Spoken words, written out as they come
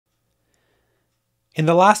In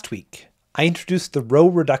the last week, I introduced the row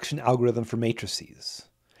reduction algorithm for matrices.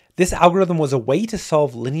 This algorithm was a way to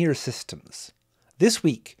solve linear systems. This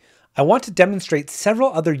week, I want to demonstrate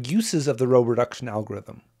several other uses of the row reduction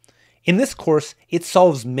algorithm. In this course, it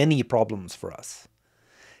solves many problems for us.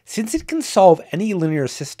 Since it can solve any linear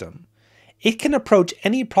system, it can approach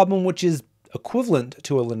any problem which is equivalent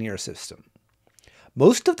to a linear system.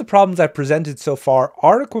 Most of the problems I've presented so far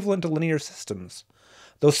are equivalent to linear systems,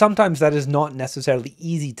 though sometimes that is not necessarily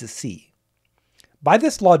easy to see. By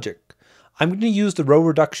this logic, I'm going to use the row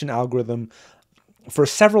reduction algorithm for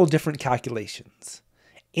several different calculations.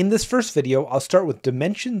 In this first video, I'll start with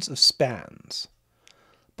dimensions of spans.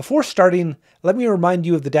 Before starting, let me remind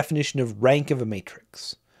you of the definition of rank of a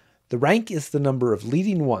matrix. The rank is the number of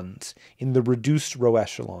leading ones in the reduced row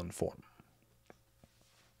echelon form.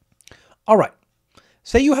 Alright,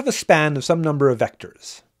 say you have a span of some number of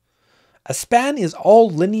vectors. A span is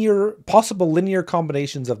all possible linear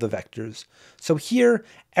combinations of the vectors, so here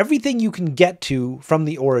everything you can get to from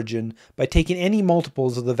the origin by taking any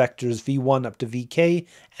multiples of the vectors v1 up to vk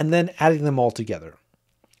and then adding them all together.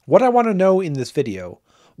 What I want to know in this video,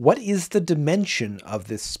 what is the dimension of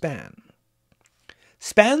this span?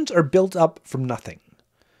 Spans are built up from nothing.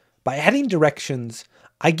 By adding directions,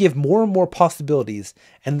 I give more and more possibilities,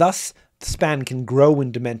 and thus the span can grow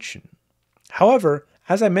in dimension. However,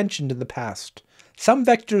 as I mentioned in the past, some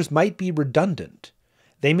vectors might be redundant.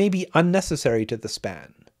 They may be unnecessary to the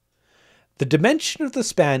span. The dimension of the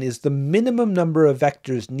span is the minimum number of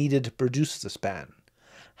vectors needed to produce the span.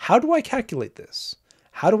 How do I calculate this?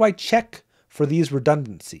 How do I check for these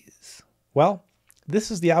redundancies? Well,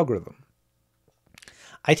 this is the algorithm.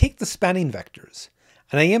 I take the spanning vectors,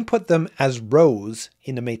 and I input them as rows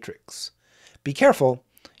in a matrix. Be careful.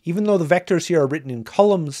 Even though the vectors here are written in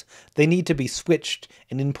columns, they need to be switched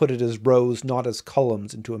and inputted as rows, not as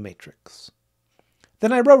columns, into a matrix.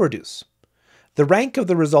 Then I row reduce. The rank of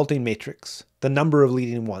the resulting matrix, the number of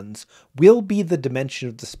leading ones, will be the dimension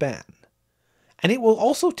of the span. And it will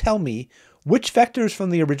also tell me which vectors from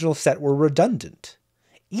the original set were redundant.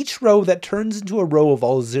 Each row that turns into a row of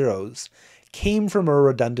all zeros came from a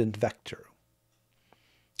redundant vector.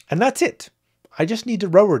 And that's it. I just need to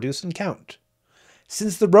row reduce and count.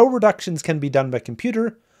 Since the row reductions can be done by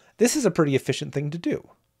computer, this is a pretty efficient thing to do.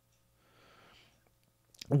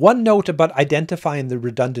 One note about identifying the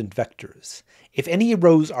redundant vectors. If any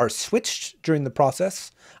rows are switched during the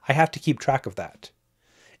process, I have to keep track of that.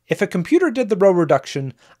 If a computer did the row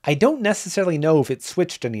reduction, I don't necessarily know if it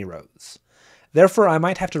switched any rows. Therefore, I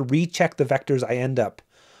might have to recheck the vectors I end up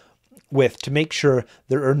with to make sure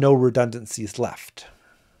there are no redundancies left.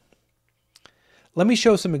 Let me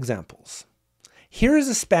show some examples. Here is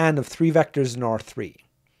a span of 3 vectors in R3.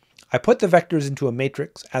 I put the vectors into a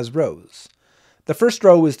matrix as rows. The first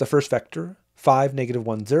row is the first vector, 5, negative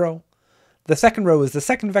 1, 0. The second row is the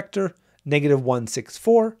second vector, negative 1, 6,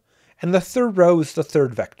 4. And the third row is the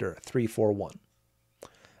third vector, 3, 4, 1.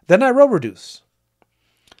 Then I row reduce.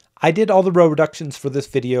 I did all the row reductions for this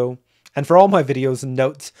video, and for all my videos and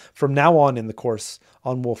notes from now on in the course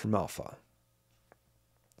on Wolfram Alpha.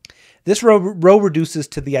 This row reduces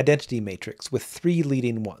to the identity matrix with 3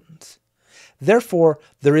 leading ones. Therefore,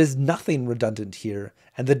 there is nothing redundant here,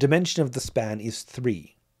 and the dimension of the span is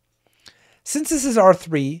 3. Since this is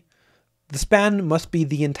R3, the span must be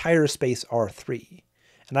the entire space R3,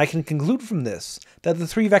 and I can conclude from this that the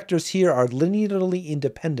 3 vectors here are linearly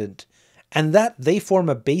independent, and that they form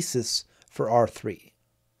a basis for R3.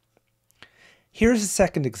 Here's a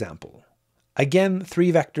second example. Again,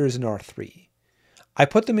 3 vectors in R3. I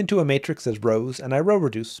put them into a matrix as rows, and I row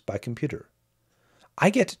reduce by computer. I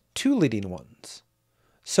get 2 leading ones.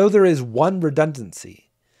 So there is 1 redundancy.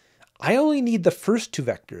 I only need the first 2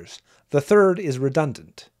 vectors. The third is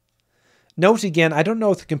redundant. Note again, I don't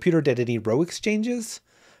know if the computer did any row exchanges.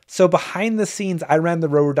 So behind the scenes, I ran the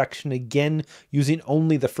row reduction again using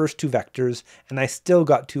only the first 2 vectors, and I still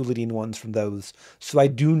got 2 leading ones from those. So I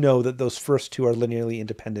do know that those first 2 are linearly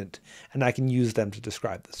independent, and I can use them to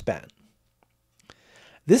describe the span.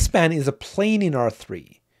 This span is a plane in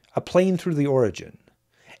R3, a plane through the origin.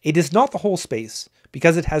 It is not the whole space,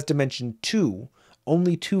 because it has dimension 2,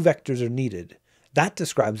 only 2 vectors are needed. That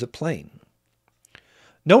describes a plane.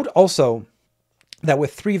 Note also that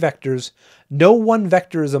with 3 vectors, no one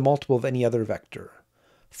vector is a multiple of any other vector.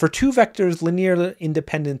 For 2 vectors, linear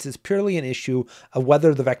independence is purely an issue of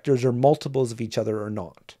whether the vectors are multiples of each other or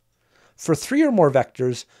not. For 3 or more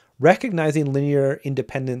vectors, recognizing linear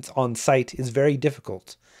independence on sight is very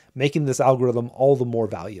difficult, making this algorithm all the more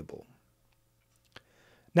valuable.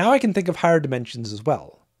 Now I can think of higher dimensions as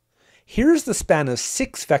well. Here's the span of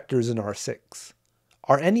 6 vectors in R6.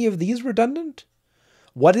 Are any of these redundant?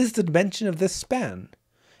 What is the dimension of this span?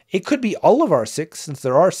 It could be all of R6 since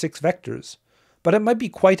there are 6 vectors, but it might be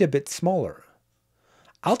quite a bit smaller.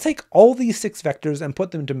 I'll take all these 6 vectors and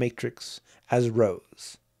put them into matrix as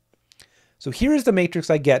rows. So here is the matrix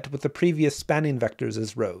I get with the previous spanning vectors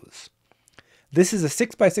as rows. This is a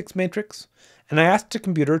 6 by 6 matrix, and I asked the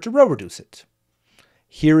computer to row reduce it.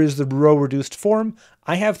 Here is the row reduced form.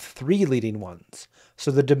 I have 3 leading ones,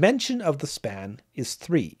 so the dimension of the span is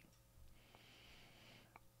 3.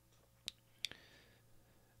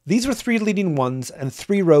 These were 3 leading ones and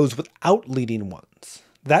 3 rows without leading ones.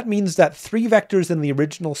 That means that 3 vectors in the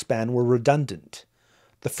original span were redundant.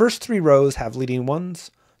 The first 3 rows have leading ones,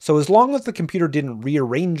 so as long as the computer didn't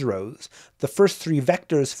rearrange rows, the first 3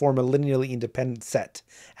 vectors form a linearly independent set,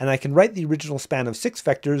 and I can write the original span of 6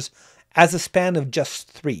 vectors as a span of just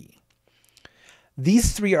 3.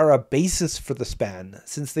 These 3 are a basis for the span,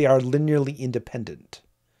 since they are linearly independent.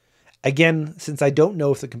 Again, since I don't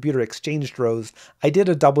know if the computer exchanged rows, I did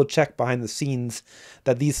a double check behind the scenes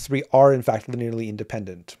that these 3 are in fact linearly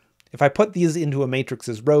independent. If I put these into a matrix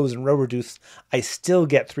as rows and row reduce, I still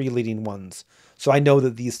get 3 leading ones, so I know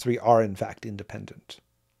that these 3 are in fact independent.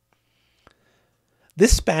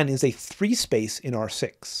 This span is a 3 space in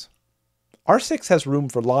R6. R6 has room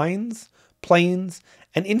for lines, planes,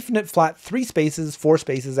 and infinite flat 3 spaces, 4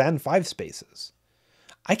 spaces, and 5 spaces.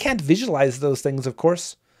 I can't visualize those things, of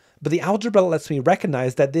course, but the algebra lets me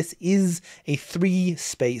recognize that this is a 3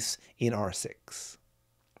 space in R6.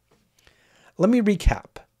 Let me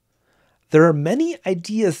recap. There are many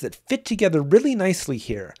ideas that fit together really nicely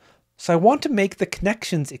here, so I want to make the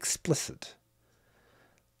connections explicit.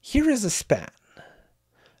 Here is a span.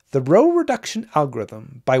 The row reduction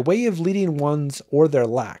algorithm, by way of leading ones or their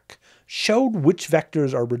lack, showed which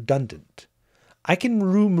vectors are redundant. I can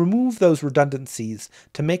remove those redundancies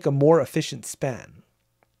to make a more efficient span.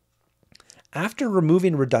 After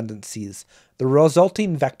removing redundancies, the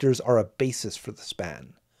resulting vectors are a basis for the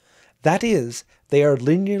span. That is, they are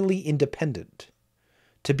linearly independent.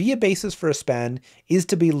 To be a basis for a span is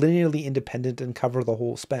to be linearly independent and cover the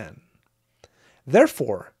whole span.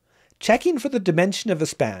 Therefore, checking for the dimension of a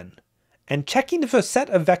span and checking if a set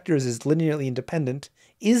of vectors is linearly independent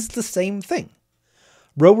is the same thing.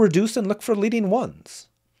 Row reduce and look for leading ones.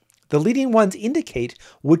 The leading ones indicate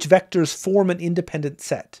which vectors form an independent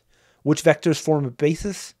set, which vectors form a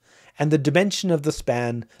basis, and the dimension of the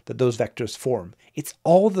span that those vectors form. It's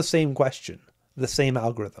all the same question, the same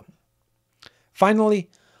algorithm. Finally,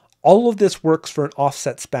 all of this works for an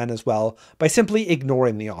offset span as well by simply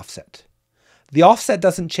ignoring the offset. The offset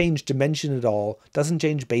doesn't change dimension at all, doesn't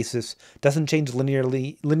change basis, doesn't change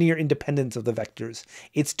linear independence of the vectors.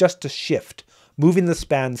 It's just a shift, moving the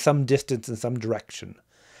span some distance in some direction.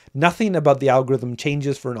 Nothing about the algorithm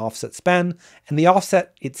changes for an offset span, and the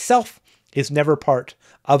offset itself is never part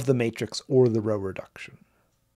of the matrix or the row reduction.